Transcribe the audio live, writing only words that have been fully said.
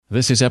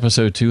This is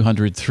episode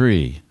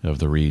 203 of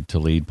the Read to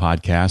Lead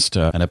podcast,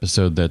 an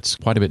episode that's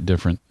quite a bit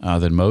different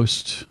than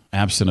most,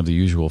 absent of the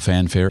usual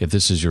fanfare. If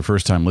this is your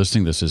first time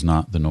listening, this is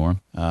not the norm.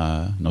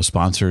 No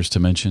sponsors to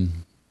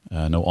mention,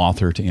 no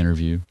author to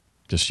interview,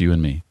 just you and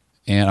me.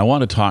 And I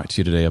want to talk to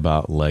you today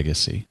about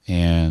legacy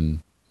and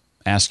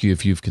ask you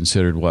if you've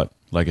considered what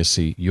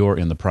legacy you're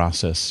in the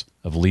process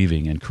of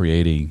leaving and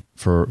creating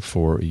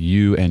for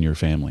you and your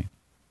family.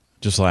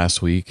 Just last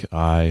week,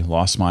 I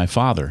lost my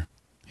father.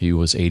 He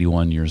was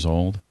 81 years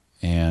old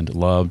and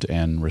loved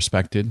and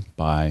respected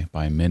by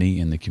many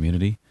in the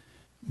community.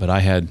 But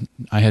I had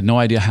no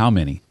idea how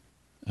many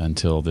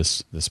until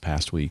this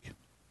past week.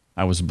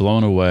 I was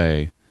blown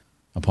away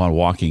upon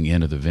walking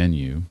into the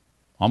venue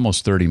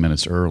almost 30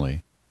 minutes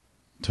early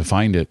to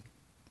find it,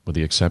 with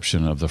the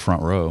exception of the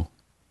front row,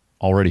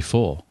 already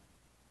full.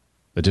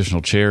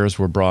 Additional chairs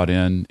were brought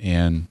in,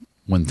 and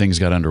when things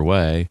got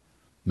underway,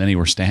 many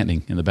were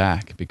standing in the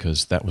back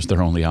because that was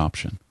their only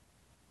option.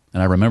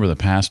 And I remember the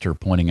pastor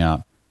pointing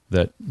out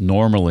that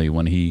normally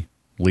when he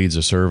leads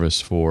a service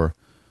for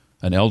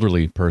an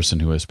elderly person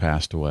who has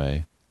passed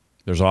away,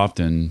 there's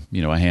often,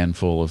 a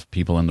handful of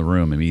people in the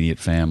room, immediate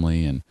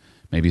family and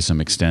maybe some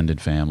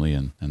extended family,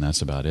 and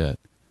that's about it.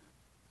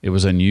 It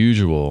was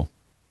unusual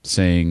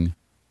seeing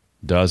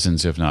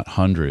dozens, if not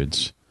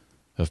hundreds,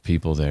 of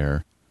people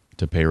there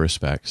to pay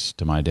respects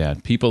to my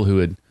dad, people who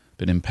had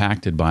been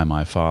impacted by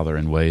my father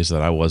in ways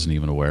that I wasn't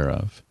even aware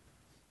of.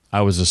 I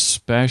was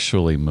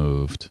especially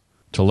moved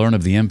to learn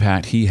of the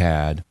impact he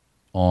had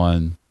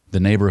on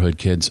the neighborhood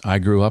kids I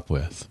grew up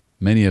with,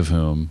 many of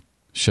whom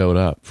showed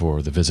up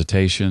for the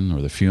visitation or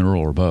the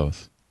funeral or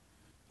both.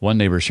 One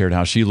neighbor shared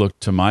how she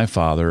looked to my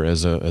father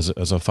as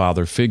a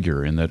father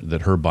figure, in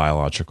that her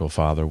biological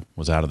father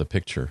was out of the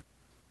picture.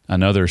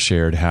 Another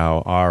shared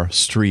how our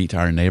street,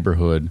 our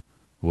neighborhood,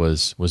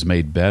 was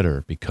made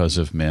better because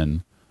of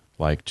men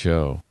like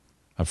Joe.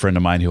 A friend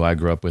of mine who I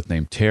grew up with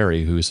named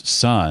Terry, whose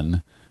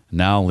son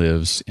now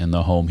lives in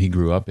the home he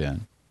grew up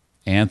in.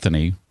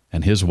 Anthony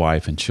and his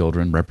wife and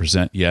children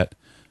represent yet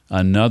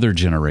another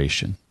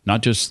generation,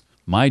 not just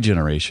my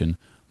generation,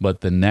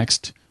 but the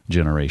next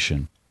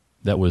generation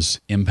that was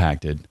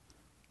impacted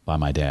by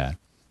my dad.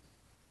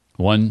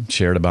 One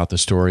shared about the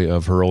story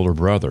of her older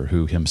brother,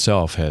 who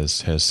himself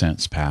has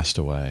since passed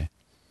away.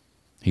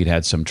 He'd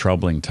had some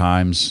troubling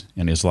times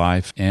in his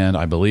life, and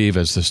I believe,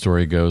 as the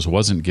story goes,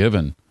 wasn't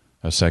given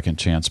a second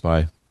chance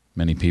by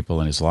many people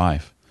in his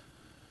life.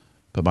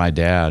 But my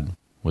dad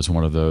was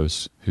one of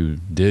those who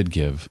did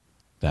give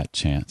that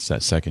chance,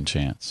 that second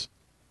chance,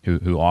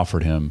 who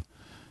offered him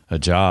a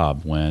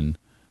job when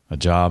a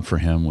job for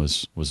him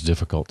was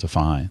difficult to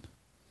find.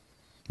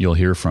 You'll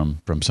hear from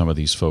some of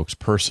these folks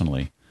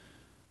personally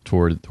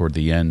toward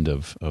the end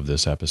of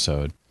this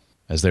episode,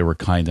 as they were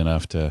kind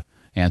enough to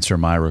answer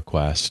my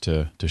request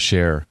to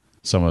share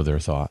some of their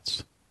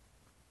thoughts.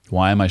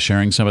 Why am I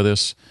sharing some of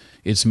this?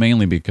 It's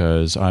mainly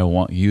because I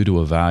want you to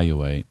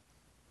evaluate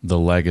the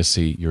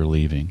legacy you're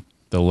leaving,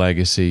 the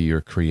legacy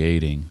you're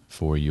creating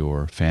for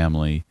your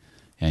family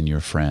and your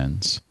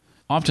friends.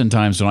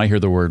 Oftentimes when I hear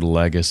the word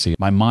legacy,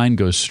 my mind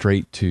goes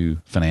straight to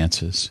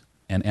finances.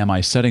 And am I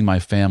setting my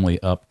family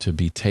up to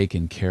be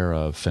taken care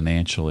of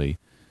financially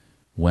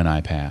when I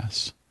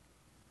pass?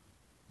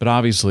 But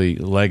obviously,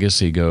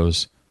 legacy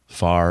goes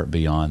far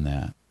beyond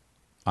that.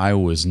 I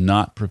was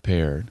not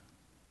prepared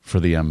for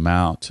the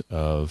amount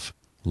of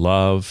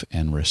love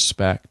and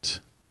respect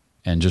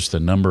and just the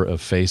number of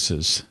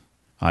faces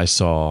I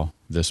saw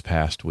this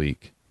past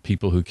week,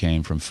 people who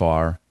came from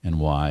far and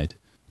wide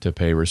to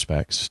pay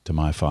respects to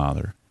my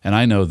father. And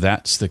I know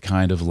that's the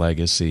kind of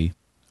legacy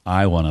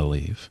I want to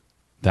leave.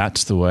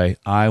 That's the way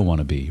I want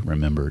to be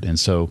remembered. And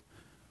so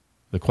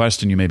the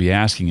question you may be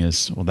asking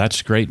is, well,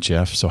 that's great,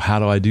 Jeff, so how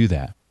do I do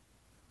that?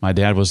 My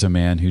dad was a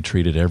man who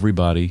treated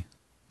everybody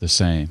the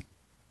same.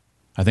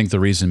 I think the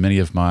reason many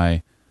of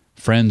my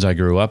friends I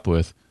grew up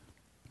with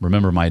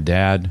remember my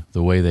dad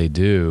the way they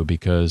do,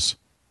 because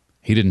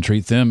he didn't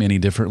treat them any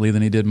differently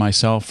than he did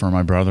myself or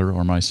my brother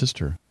or my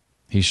sister.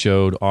 He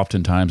showed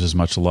oftentimes as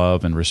much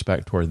love and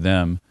respect toward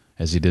them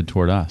as he did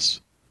toward us.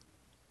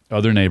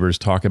 Other neighbors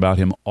talk about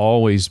him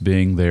always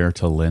being there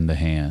to lend a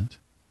hand.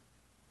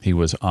 He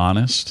was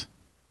honest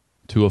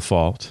to a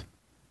fault.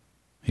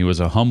 He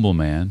was a humble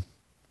man,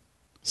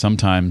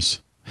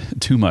 sometimes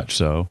too much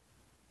so.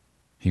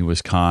 He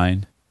was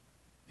kind.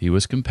 He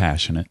was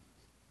compassionate.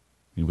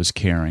 He was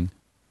caring.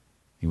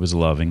 He was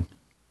loving.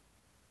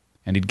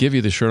 And he'd give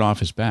you the shirt off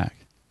his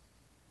back.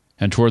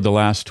 And toward the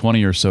last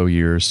 20 or so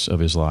years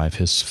of his life,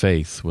 his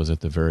faith was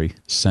at the very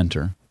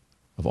center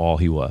of all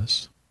he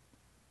was.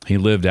 He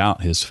lived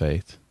out his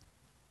faith.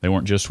 They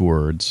weren't just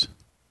words.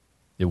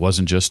 It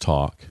wasn't just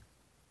talk.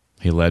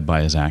 He led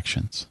by his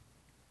actions.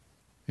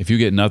 If you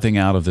get nothing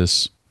out of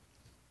this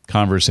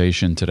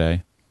conversation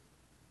today,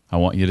 I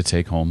want you to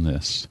take home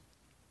this.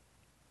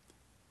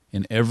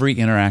 In every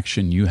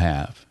interaction you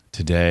have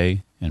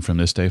today and from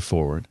this day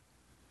forward,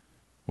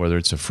 whether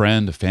it's a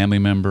friend, a family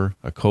member,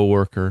 a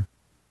coworker,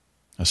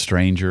 a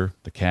stranger,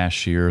 the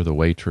cashier, the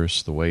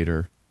waitress, the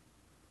waiter,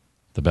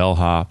 the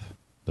bellhop,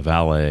 the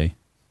valet.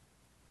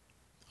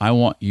 I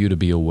want you to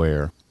be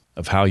aware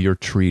of how you're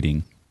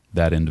treating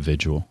that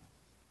individual.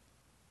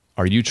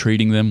 Are you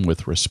treating them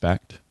with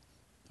respect?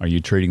 Are you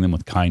treating them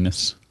with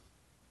kindness?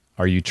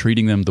 Are you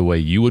treating them the way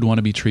you would want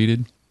to be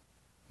treated?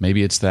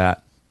 Maybe it's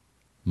that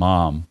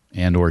mom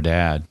and or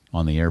dad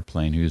on the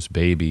airplane whose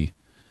baby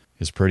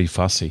is pretty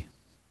fussy.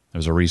 There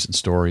was a recent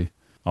story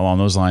along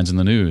those lines in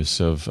the news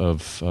of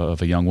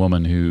a young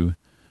woman who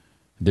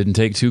didn't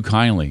take too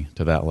kindly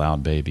to that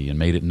loud baby and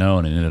made it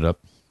known and ended up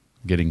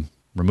getting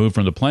removed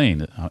from the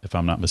plane, if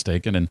I'm not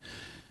mistaken,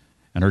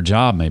 and her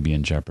job may be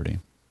in jeopardy.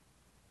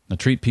 Now,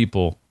 treat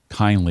people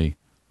kindly,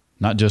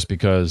 not just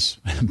because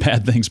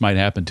bad things might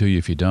happen to you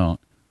if you don't,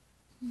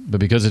 but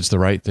because it's the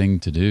right thing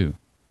to do.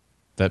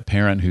 That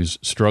parent who's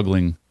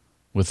struggling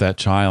with that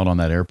child on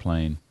that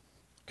airplane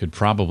could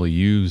probably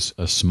use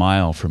a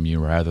smile from you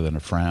rather than a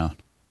frown.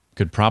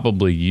 Could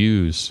probably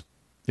use,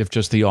 if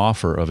just the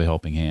offer of a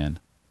helping hand,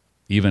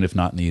 even if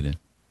not needed.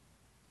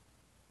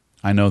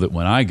 I know that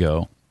when I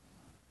go,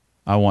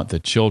 I want the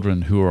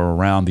children who are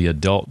around the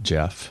adult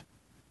Jeff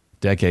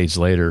decades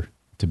later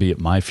to be at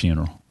my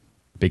funeral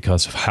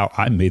because of how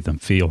I made them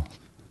feel.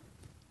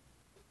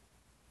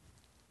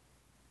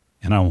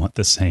 And I want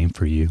the same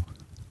for you.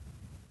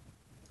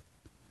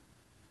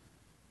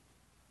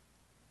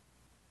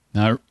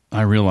 Now,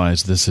 I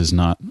realize this is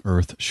not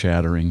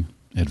earth-shattering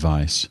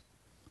advice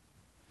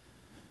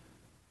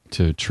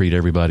to treat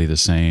everybody the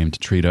same, to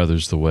treat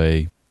others the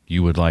way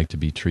you would like to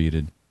be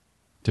treated,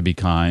 to be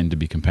kind, to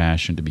be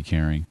compassionate, to be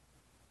caring.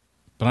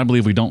 But I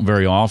believe we don't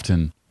very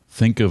often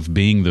think of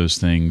being those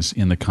things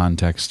in the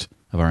context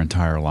of our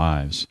entire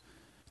lives.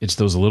 It's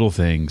those little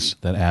things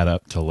that add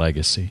up to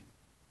legacy.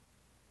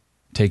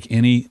 Take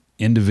any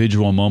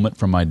individual moment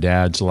from my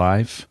dad's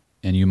life,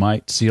 and you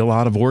might see a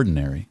lot of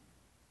ordinary.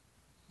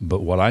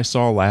 But what I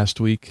saw last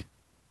week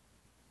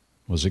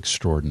was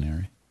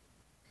extraordinary.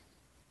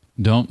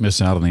 Don't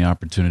miss out on the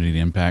opportunity to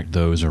impact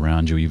those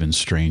around you, even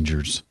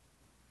strangers,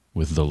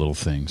 with the little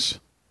things.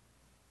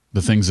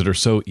 The things that are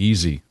so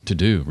easy to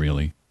do,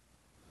 really.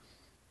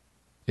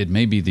 It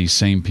may be these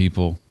same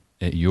people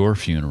at your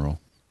funeral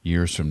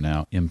years from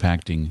now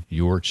impacting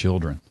your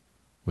children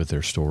with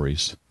their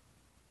stories.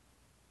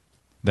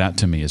 That,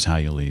 to me, is how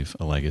you leave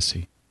a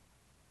legacy.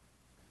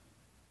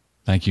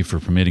 Thank you for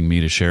permitting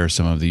me to share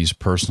some of these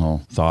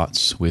personal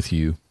thoughts with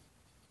you.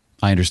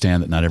 I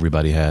understand that not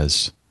everybody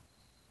has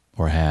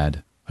or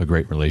had a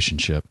great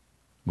relationship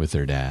with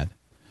their dad.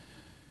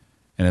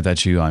 And if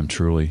that's you, I'm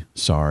truly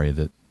sorry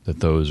that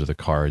those are the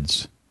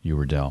cards you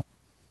were dealt.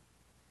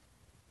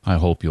 I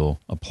hope you'll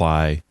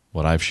apply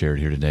what I've shared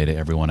here today to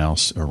everyone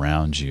else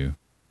around you,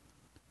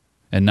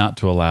 and not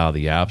to allow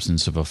the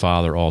absence of a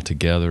father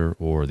altogether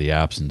or the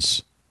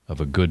absence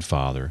of a good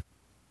father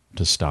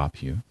to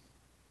stop you.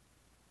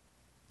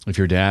 If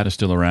your dad is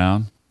still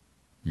around,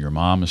 your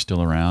mom is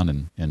still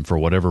around, and for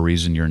whatever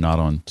reason you're not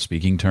on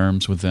speaking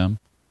terms with them,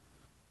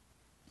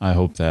 I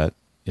hope that,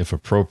 if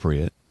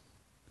appropriate,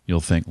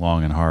 you'll think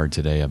long and hard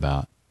today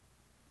about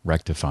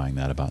rectifying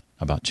that,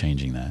 about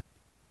changing that.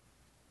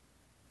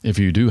 If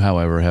you do,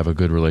 however, have a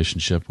good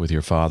relationship with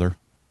your father,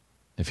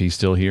 if he's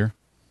still here,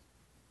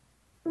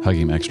 hug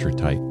him extra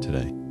tight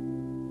today.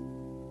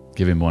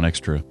 Give him one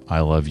extra I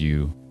love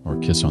you or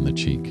kiss on the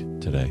cheek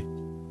today.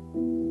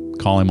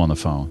 Call him on the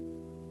phone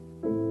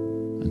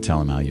and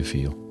tell him how you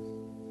feel.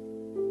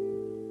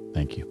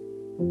 Thank you.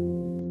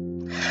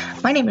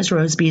 My name is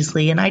Rose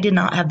Beasley, and I did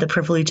not have the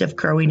privilege of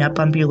growing up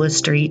on Beulah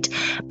Street,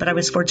 but I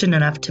was fortunate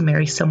enough to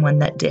marry someone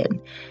that did.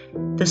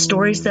 The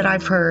stories that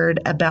I've heard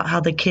about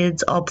how the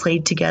kids all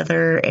played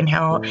together and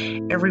how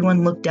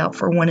everyone looked out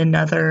for one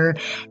another,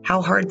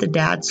 how hard the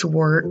dads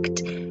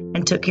worked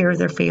and took care of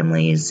their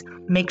families,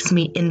 makes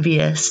me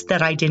envious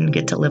that I didn't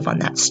get to live on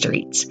that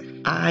street.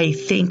 I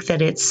think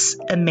that it's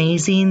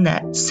amazing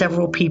that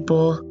several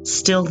people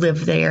still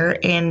live there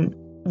and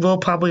will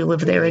probably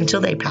live there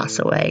until they pass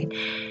away.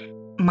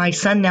 My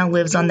son now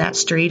lives on that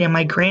street, and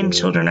my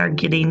grandchildren are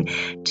getting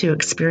to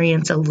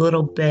experience a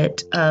little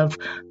bit of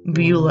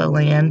Beulah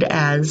land,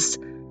 as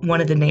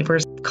one of the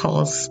neighbors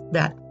calls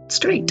that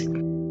street.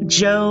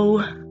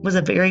 Joe was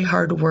a very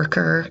hard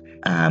worker.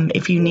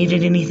 If you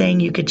needed anything,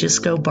 you could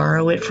just go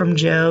borrow it from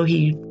Joe.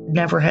 He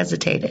never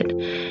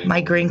hesitated.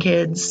 My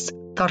grandkids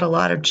thought a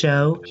lot of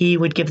Joe. He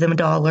would give them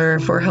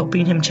 $1 for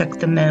helping him check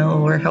the mail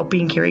or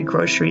helping carry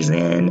groceries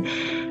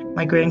in.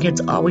 My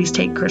grandkids always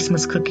take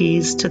Christmas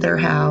cookies to their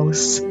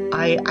house.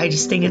 I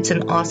just think it's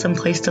an awesome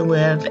place to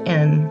live,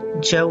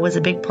 and Joe was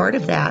a big part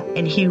of that,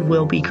 and he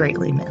will be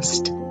greatly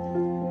missed.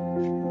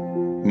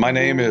 My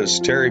name is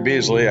Terry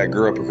Beasley. I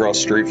grew up across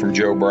the street from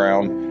Joe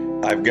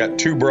Brown. I've got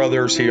two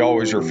brothers. He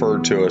always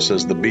referred to us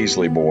as the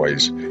Beasley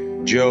boys.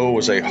 Joe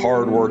was a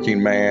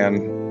hardworking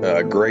man,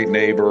 a great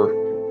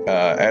neighbor.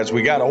 As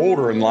we got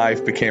older in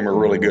life, became a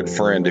really good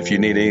friend. If you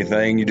need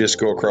anything, you just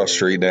go across the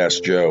street and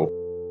ask Joe.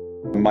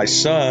 My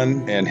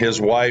son and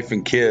his wife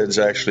and kids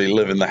actually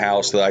live in the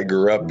house that I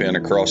grew up in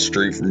across the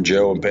street from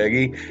Joe and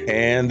Peggy,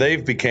 and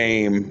they've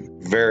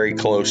became very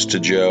close to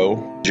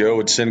Joe. Joe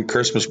would send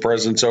Christmas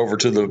presents over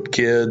to the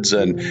kids,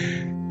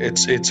 and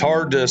it's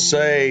hard to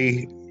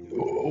say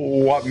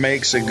what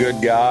makes a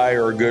good guy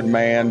or a good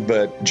man,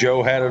 but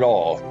Joe had it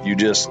all.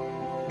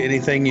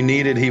 Anything you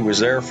needed, he was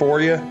there for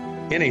you.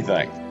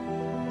 Anything.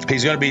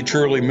 He's going to be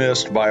truly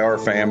missed by our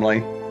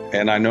family,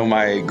 and I know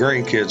my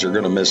grandkids are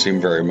going to miss him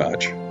very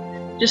much.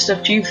 Just a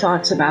few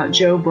thoughts about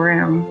Joe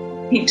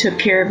Brown. He took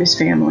care of his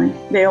family.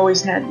 They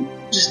always had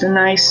just a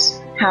nice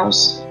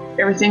house.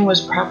 Everything was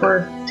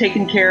proper,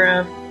 taken care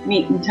of,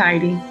 neat and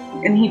tidy.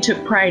 And he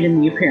took pride in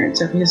the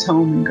appearance of his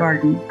home and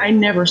garden. I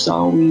never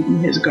saw a weed in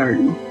his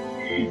garden.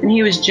 And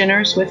he was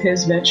generous with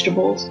his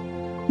vegetables.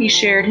 He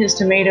shared his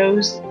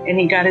tomatoes, and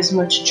he got as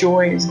much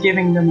joy as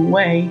giving them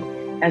away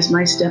as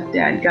my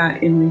stepdad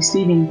got in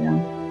receiving them.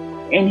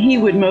 And he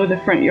would mow the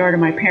front yard of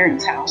my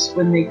parents' house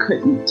when they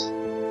couldn't.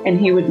 And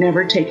he would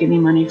never take any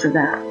money for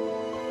that.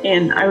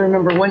 And I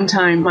remember one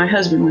time my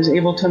husband was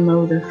able to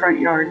mow the front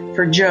yard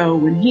for Joe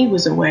when he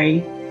was away,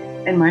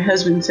 and my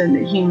husband said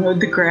that he mowed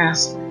the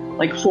grass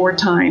like 4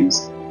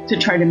 times to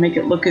try to make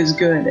it look as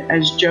good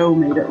as Joe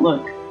made it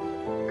look,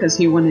 because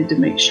he wanted to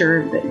make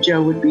sure that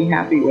Joe would be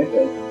happy with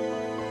it.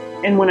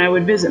 And when I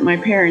would visit my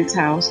parents'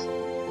 house,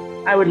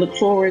 I would look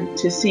forward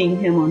to seeing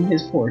him on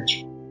his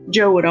porch.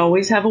 Joe would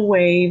always have a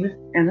wave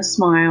and a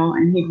smile,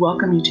 and he'd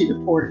welcome you to the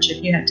porch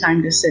if you had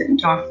time to sit and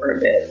talk for a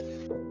bit.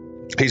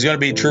 He's going to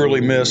be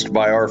truly missed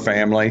by our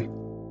family.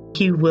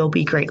 He will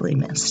be greatly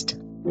missed.